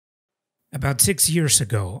About 6 years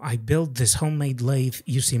ago, I built this homemade lathe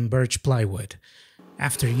using birch plywood.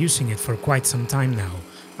 After using it for quite some time now,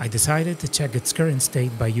 I decided to check its current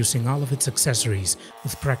state by using all of its accessories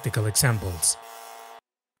with practical examples.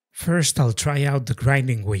 First, I'll try out the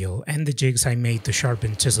grinding wheel and the jigs I made to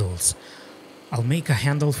sharpen chisels. I'll make a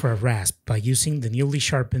handle for a rasp by using the newly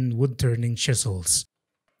sharpened wood-turning chisels.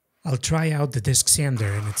 I'll try out the disc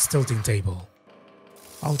sander and its tilting table.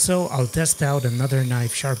 Also, I'll test out another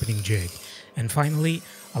knife sharpening jig, and finally,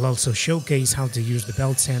 I'll also showcase how to use the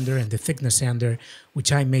belt sander and the thickness sander,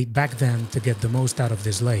 which I made back then to get the most out of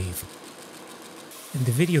this lathe. In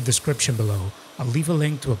the video description below, I'll leave a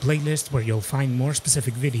link to a playlist where you'll find more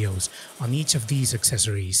specific videos on each of these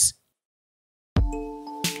accessories.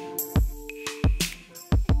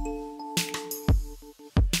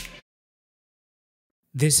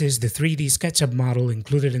 This is the 3D SketchUp model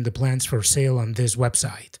included in the plans for sale on this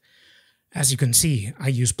website. As you can see, I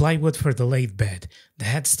use plywood for the lathe bed, the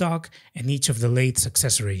headstock, and each of the lathe's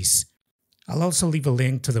accessories. I'll also leave a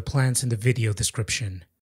link to the plans in the video description.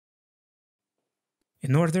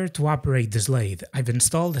 In order to operate this lathe, I've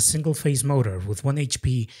installed a single-phase motor with 1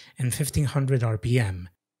 HP and 1500 RPM.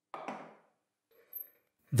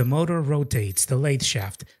 The motor rotates the lathe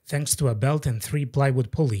shaft thanks to a belt and 3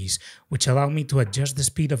 plywood pulleys, which allow me to adjust the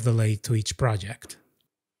speed of the lathe to each project.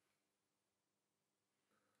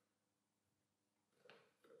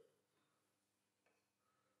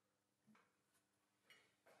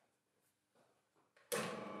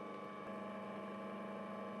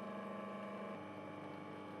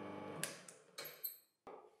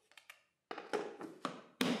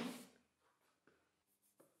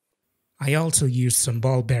 I also used some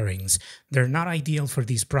ball bearings. They're not ideal for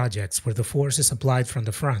these projects where the force is applied from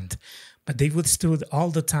the front, but they've withstood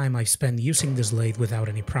all the time I've spent using this lathe without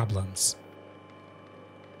any problems.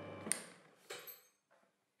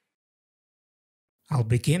 I'll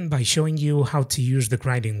begin by showing you how to use the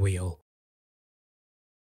grinding wheel.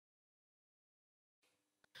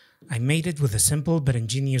 I made it with a simple but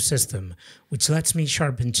ingenious system, which lets me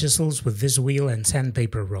sharpen chisels with this wheel and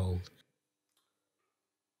sandpaper roll.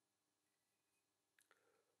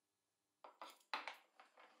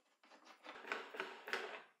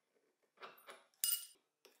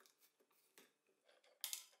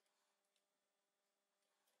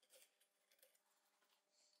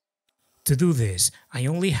 To do this, I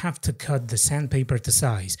only have to cut the sandpaper to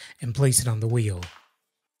size and place it on the wheel.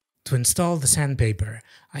 To install the sandpaper,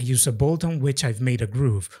 I use a bolt on which I've made a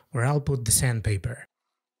groove where I'll put the sandpaper.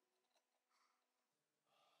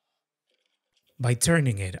 By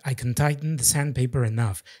turning it, I can tighten the sandpaper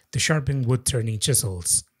enough to sharpen wood-turning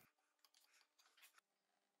chisels.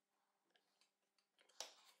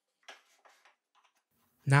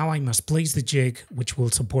 Now I must place the jig which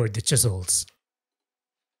will support the chisels.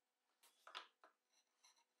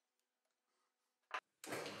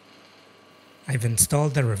 I've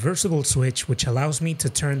installed a reversible switch which allows me to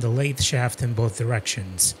turn the lathe shaft in both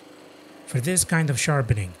directions. For this kind of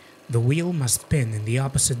sharpening, the wheel must spin in the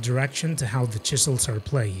opposite direction to how the chisels are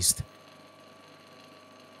placed.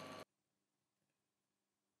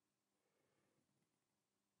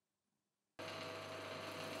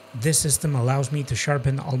 This system allows me to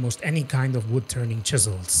sharpen almost any kind of wood-turning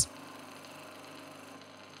chisels.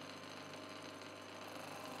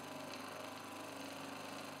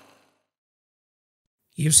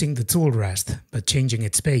 Using the tool rest, but changing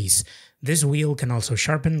its base, this wheel can also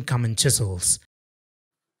sharpen common chisels.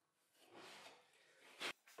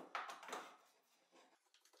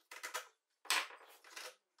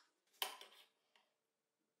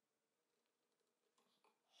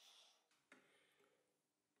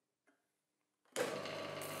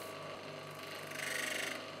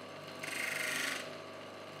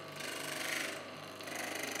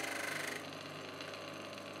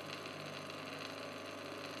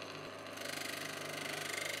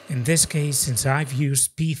 In this case, since I've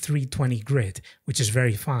used P320 grit, which is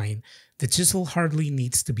very fine, the chisel hardly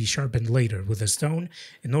needs to be sharpened later with a stone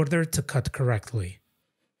in order to cut correctly.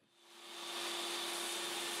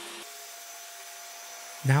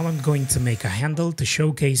 Now I'm going to make a handle to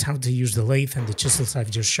showcase how to use the lathe and the chisels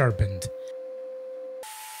I've just sharpened.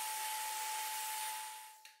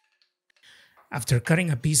 After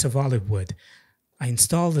cutting a piece of olive wood, I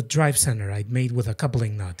installed the drive center I'd made with a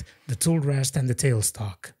coupling nut, the tool rest and the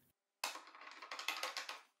tailstock.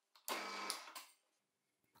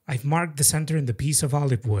 I've marked the center in the piece of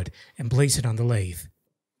olive wood and placed it on the lathe.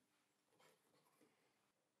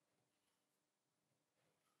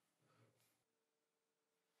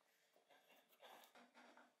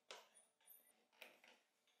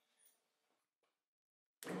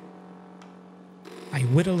 I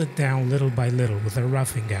whittle it down little by little with a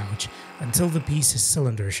roughing gouge until the piece is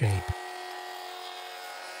cylinder shape.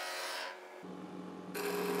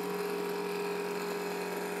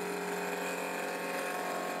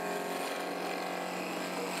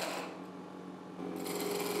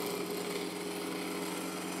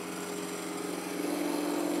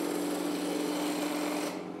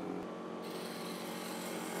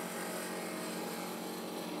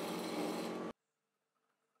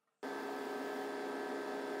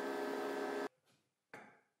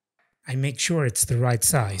 I make sure it's the right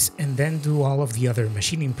size and then do all of the other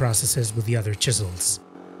machining processes with the other chisels.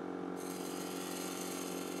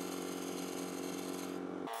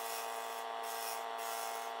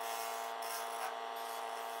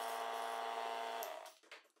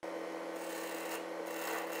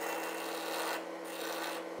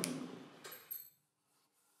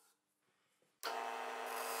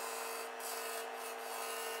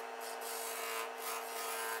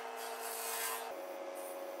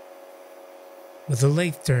 With the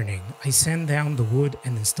lathe turning, I sand down the wood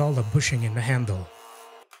and install a bushing in the handle.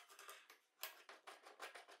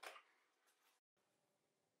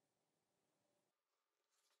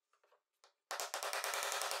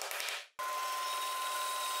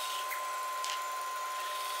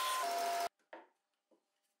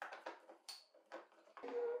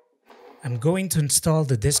 I'm going to install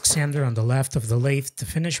the disc sander on the left of the lathe to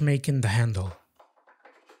finish making the handle.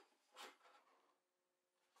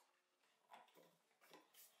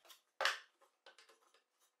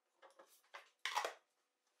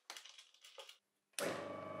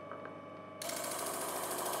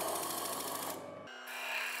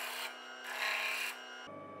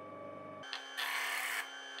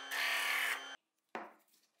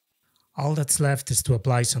 All that's left is to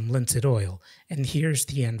apply some linseed oil, and here's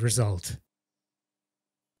the end result.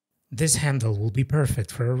 This handle will be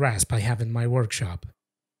perfect for a rasp I have in my workshop.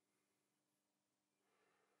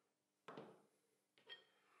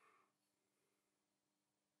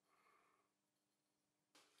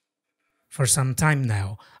 For some time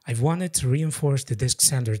now, I've wanted to reinforce the disc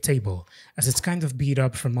sander table, as it's kind of beat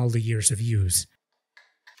up from all the years of use.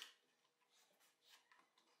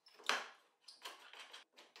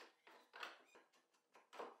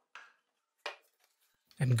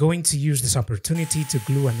 I'm going to use this opportunity to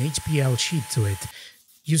glue an HPL sheet to it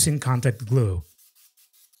using contact glue.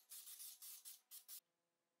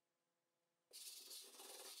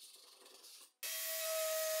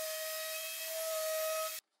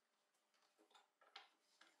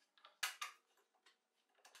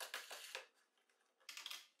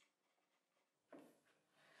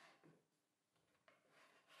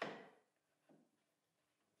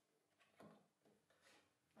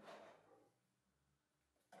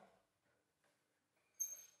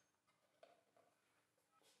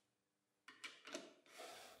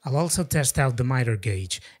 I'll also test out the miter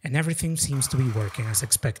gauge, and everything seems to be working as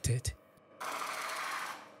expected.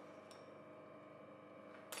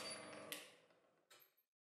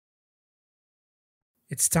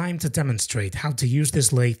 It's time to demonstrate how to use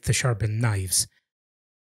this lathe to sharpen knives.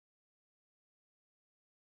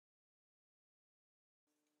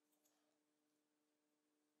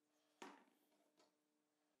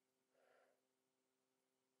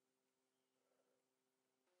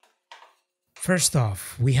 First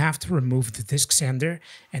off, we have to remove the disc sander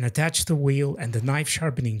and attach the wheel and the knife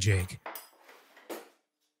sharpening jig.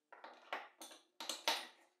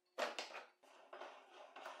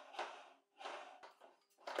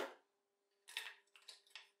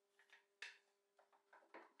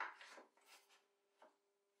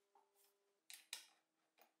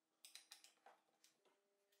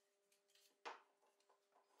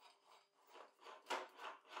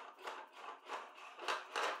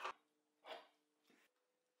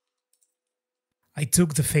 I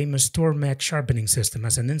took the famous Tormek sharpening system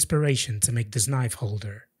as an inspiration to make this knife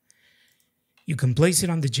holder. You can place it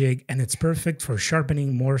on the jig and it's perfect for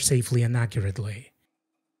sharpening more safely and accurately.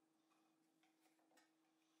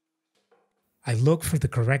 I look for the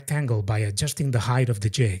correct angle by adjusting the height of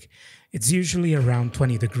the jig. It's usually around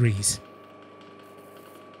 20 degrees.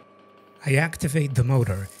 I activate the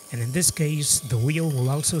motor, and in this case, the wheel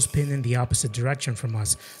will also spin in the opposite direction from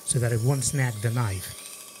us so that it won't snag the knife.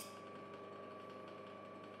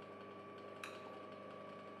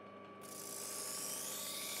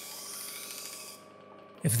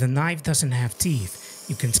 If the knife doesn't have teeth,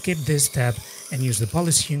 you can skip this step and use the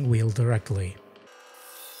polishing wheel directly.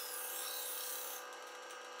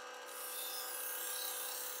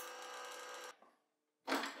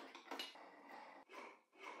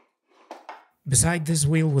 Beside this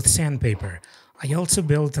wheel with sandpaper, I also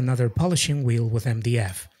built another polishing wheel with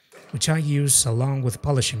MDF. which I use along with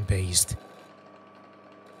polishing paste.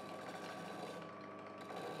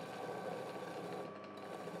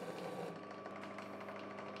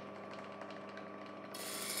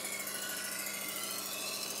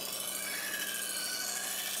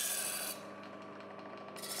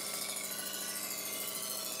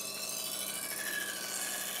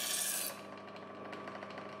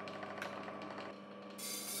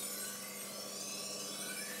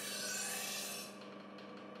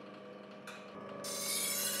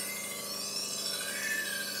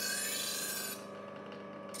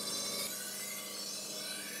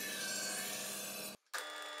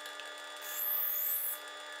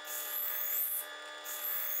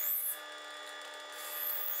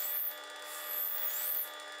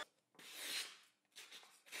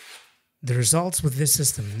 The results with this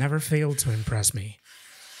system never failed to impress me.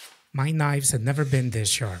 My knives had never been this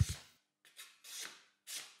sharp.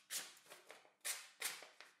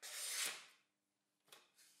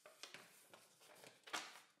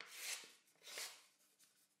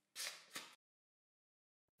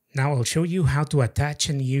 Now I'll show you how to attach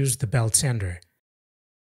and use the belt sander.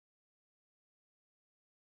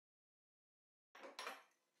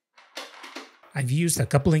 I've used a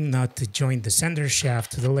coupling nut to join the sander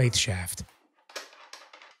shaft to the lathe shaft.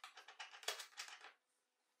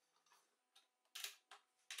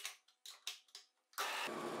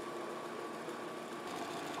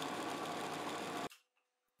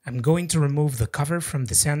 I'm going to remove the cover from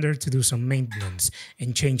the sander to do some maintenance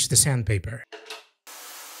and change the sandpaper.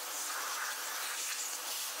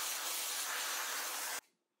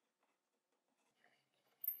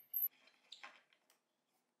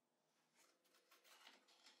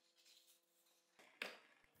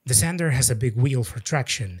 The sander has a big wheel for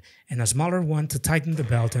traction and a smaller one to tighten the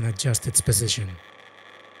belt and adjust its position.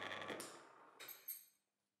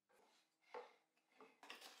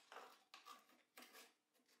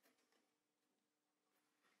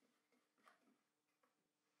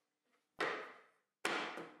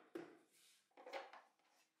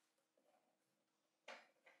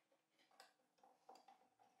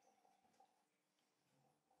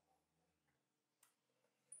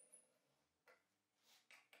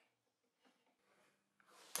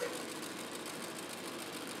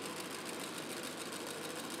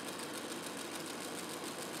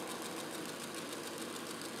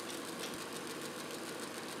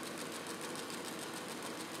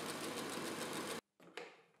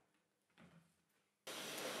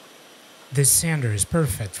 This sander is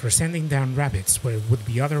perfect for sanding down rabbets where it would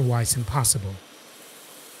be otherwise impossible.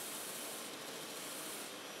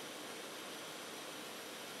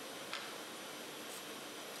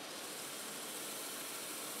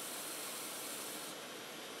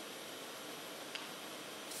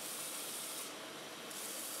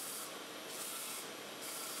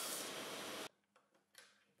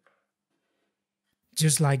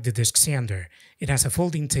 Just like the disc sander, it has a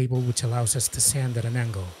folding table which allows us to sand at an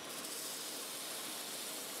angle.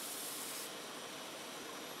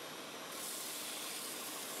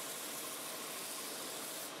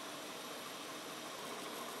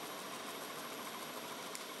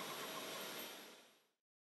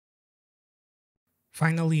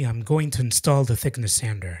 Finally, I'm going to install the thickness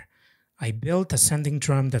sander. I built a sanding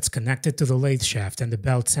drum that's connected to the lathe shaft and the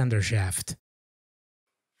belt sander shaft.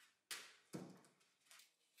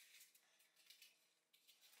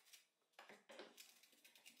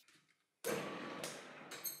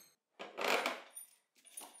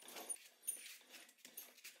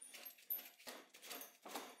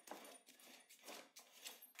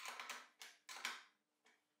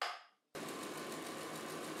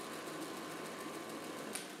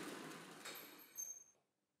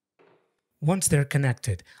 Once they're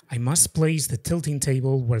connected, I must place the tilting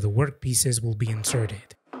table where the workpieces will be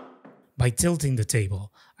inserted. By tilting the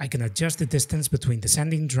table, I can adjust the distance between the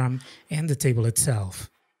sanding drum and the table itself.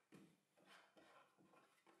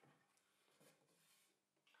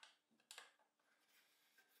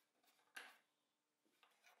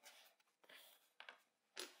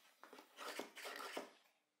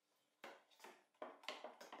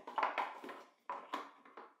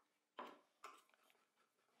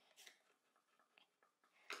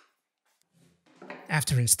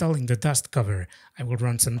 After installing the dust cover, I will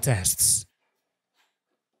run some tests.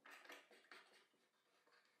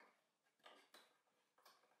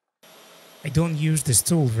 I don't use this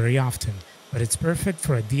tool very often, but it's perfect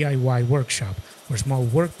for a DIY workshop where small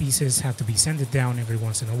workpieces have to be sanded down every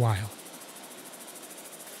once in a while.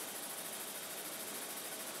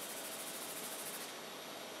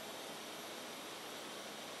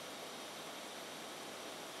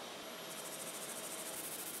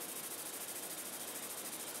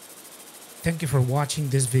 Thank you for watching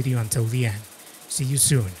this video until the end. See you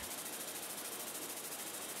soon.